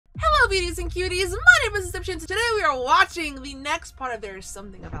beauties and cuties, my name is Tesseption. Today we are watching the next part of There's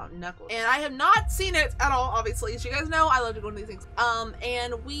Something About Knuckles. And I have not seen it at all, obviously. As you guys know, I love to go into these things.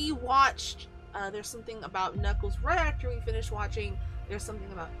 And we watched There's Something About Knuckles right after we finished watching There's Something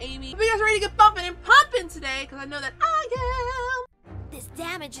About Amy. Hope you guys are ready to get bumping and pumping today, because I know that I am. This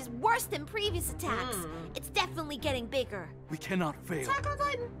damage is worse than previous attacks. It's definitely getting bigger. We cannot fail. Attack on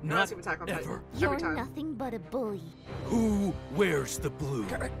Titan. Not Attack on ever. Titan. You're Every time. nothing but a bully. Who wears the blue?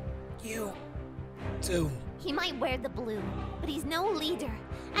 You do. He might wear the blue, but he's no leader.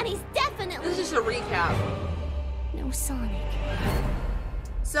 And he's definitely This is just a recap. no Sonic.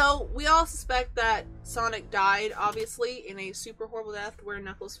 So, we all suspect that Sonic died, obviously, in a super horrible death where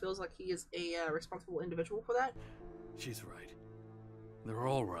Knuckles feels like he is a responsible individual for that. She's right. They're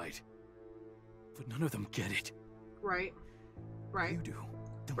all right. But none of them get it. Right. Right. You do.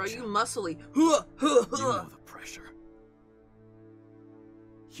 Don't Bro, you? you muscly. You know the pressure.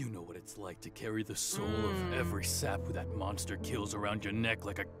 You know what it's like to carry the soul of every sap who that monster kills around your neck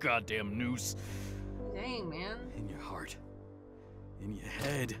like a goddamn noose. Dang, man. In your heart. In your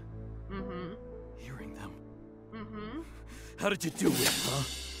head. Mm-hmm. Hearing them. Mm-hmm. How did you do it, huh?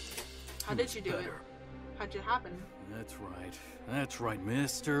 How did you do it? Better. How'd it happen? That's right. That's right,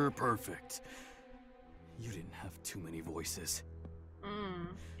 Mr. Perfect. You didn't have too many voices.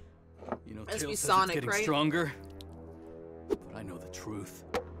 You know, Must be Tails says Sonic, it's getting right? stronger. But I know the truth.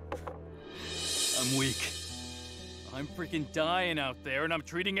 I'm weak. I'm freaking dying out there, and I'm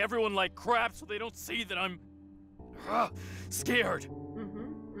treating everyone like crap so they don't see that I'm scared.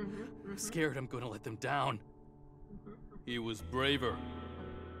 I'm scared I'm gonna let them down. He was braver.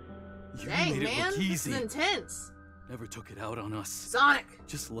 You Dang, made it man. look This easy. is intense. Never took it out on us. Sonic.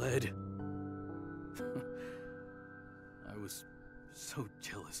 Just led. I was so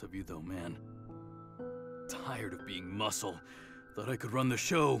jealous of you though, man. Tired of being muscle. Thought I could run the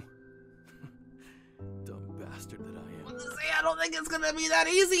show. Dumb bastard that I I am. was gonna say, I don't think it's gonna be that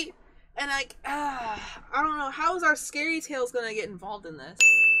easy. And like, I don't know. How is our Scary Tales gonna get involved in this?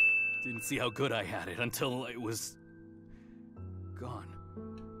 Didn't see how good I had it until it was gone.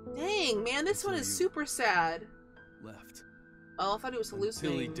 Dang, man, this one is you- super sad. Left. Oh, I thought he was Until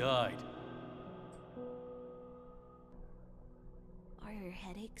hallucinating. he died. Are your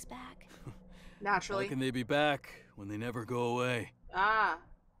headaches back? Naturally. How can they be back when they never go away? Ah.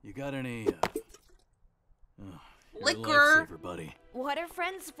 You got any you're a Liquor. lifesaver, buddy. What are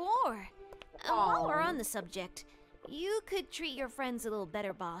friends for? While we're on the subject, you could treat your friends a little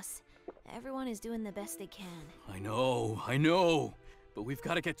better, boss. Everyone is doing the best they can. I know. But we've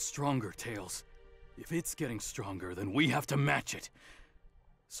got to get stronger, Tails. If it's getting stronger, then we have to match it.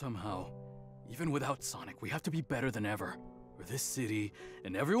 Somehow, even without Sonic, we have to be better than ever. Or this city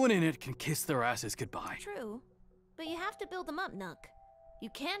and everyone in it can kiss their asses goodbye. True, but you have to build them up, Nuck. You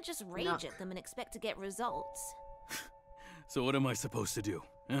can't just rage Nuck. at them and expect to get results. So what am I supposed to do?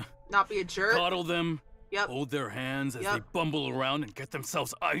 Not be a jerk. Coddle them? Yep. Hold their hands as Yep. they bumble around and get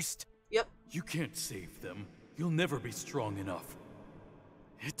themselves iced? Yep. You can't save them. You'll never be strong enough.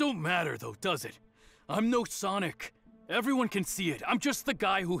 It don't matter though, does it? I'm no Sonic. Everyone can see it. I'm just the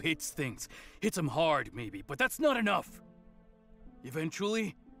guy who hits things. Hits them hard, maybe, but that's not enough.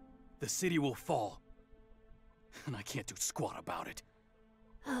 Eventually, the city will fall. And I can't do squat about it.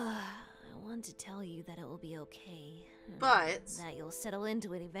 I want to tell you that it will be okay. But. That you'll settle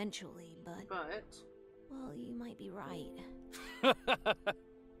into it eventually, but... Well, you might be right.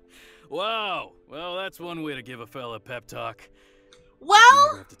 Wow. Well, that's one way to give a fella a pep talk. You Well.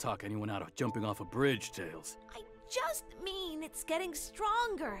 never have to talk anyone out of jumping off a bridge, Tails. I just mean it's getting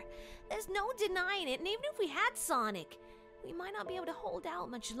stronger. There's no denying it, and even if we had Sonic, we might not be able to hold out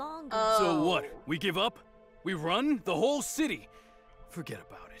much longer. So what? We give up? We run? The whole city? Forget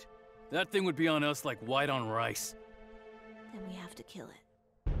about it. That thing would be on us like white on rice. Then we have to kill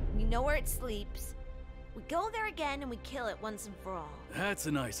it. We know where it sleeps. We go there again and we kill it once and for all. That's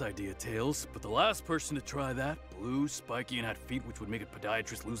a nice idea, Tails. But the last person to try that, blue, spiky, and had feet which would make a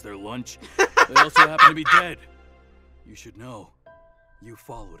podiatrist lose their lunch, they also happen to be dead. You should know. You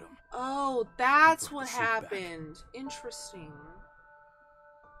followed him. Oh, that's brought what the suit back. happened. Interesting.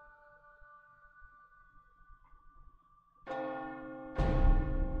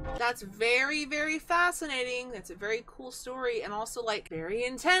 That's very, very fascinating. That's a very cool story, and also, like, very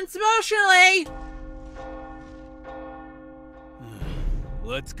intense emotionally.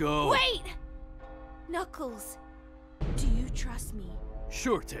 Let's go. Wait! Knuckles, do you trust me?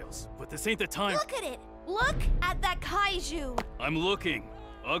 Sure, Tails, but this ain't the time. Look at it! Look at that kaiju! I'm looking.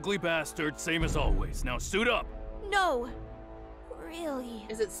 Ugly bastard, same as always. Now suit up. No! Really?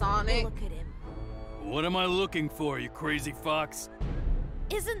 Is it Sonic? Look at him. What am I looking for, you crazy fox?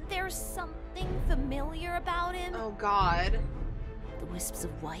 Isn't there something familiar about him? Oh God. The wisps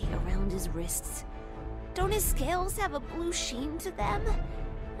of white around his wrists. Don't his scales have a blue sheen to them?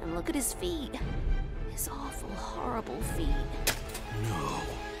 And look at his feet. His awful, horrible feet. No.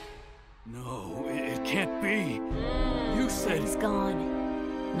 No, it can't be. You But said... he's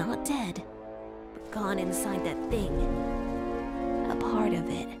gone. Not dead, but gone inside that thing. A part of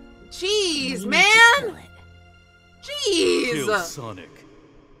it. Jeez, We need to man! kill it. Jeez! Kill Sonic.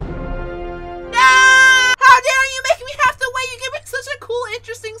 No! How dare you make me have to wait? You give me such a cool,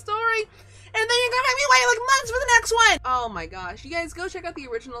 interesting story, and then you're gonna make me wait like months for the next one! Oh my gosh. You guys go check out the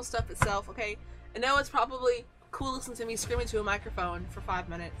original stuff itself, okay? I know it's probably cool listening to me screaming to a microphone for 5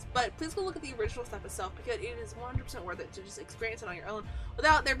 minutes, but please go look at the original stuff itself because it is 100% worth it to just experience it on your own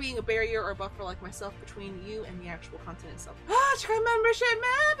without there being a barrier or buffer like myself between you and the actual content itself. Check out membership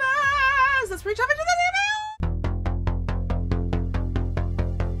members! Let's reach out into the email!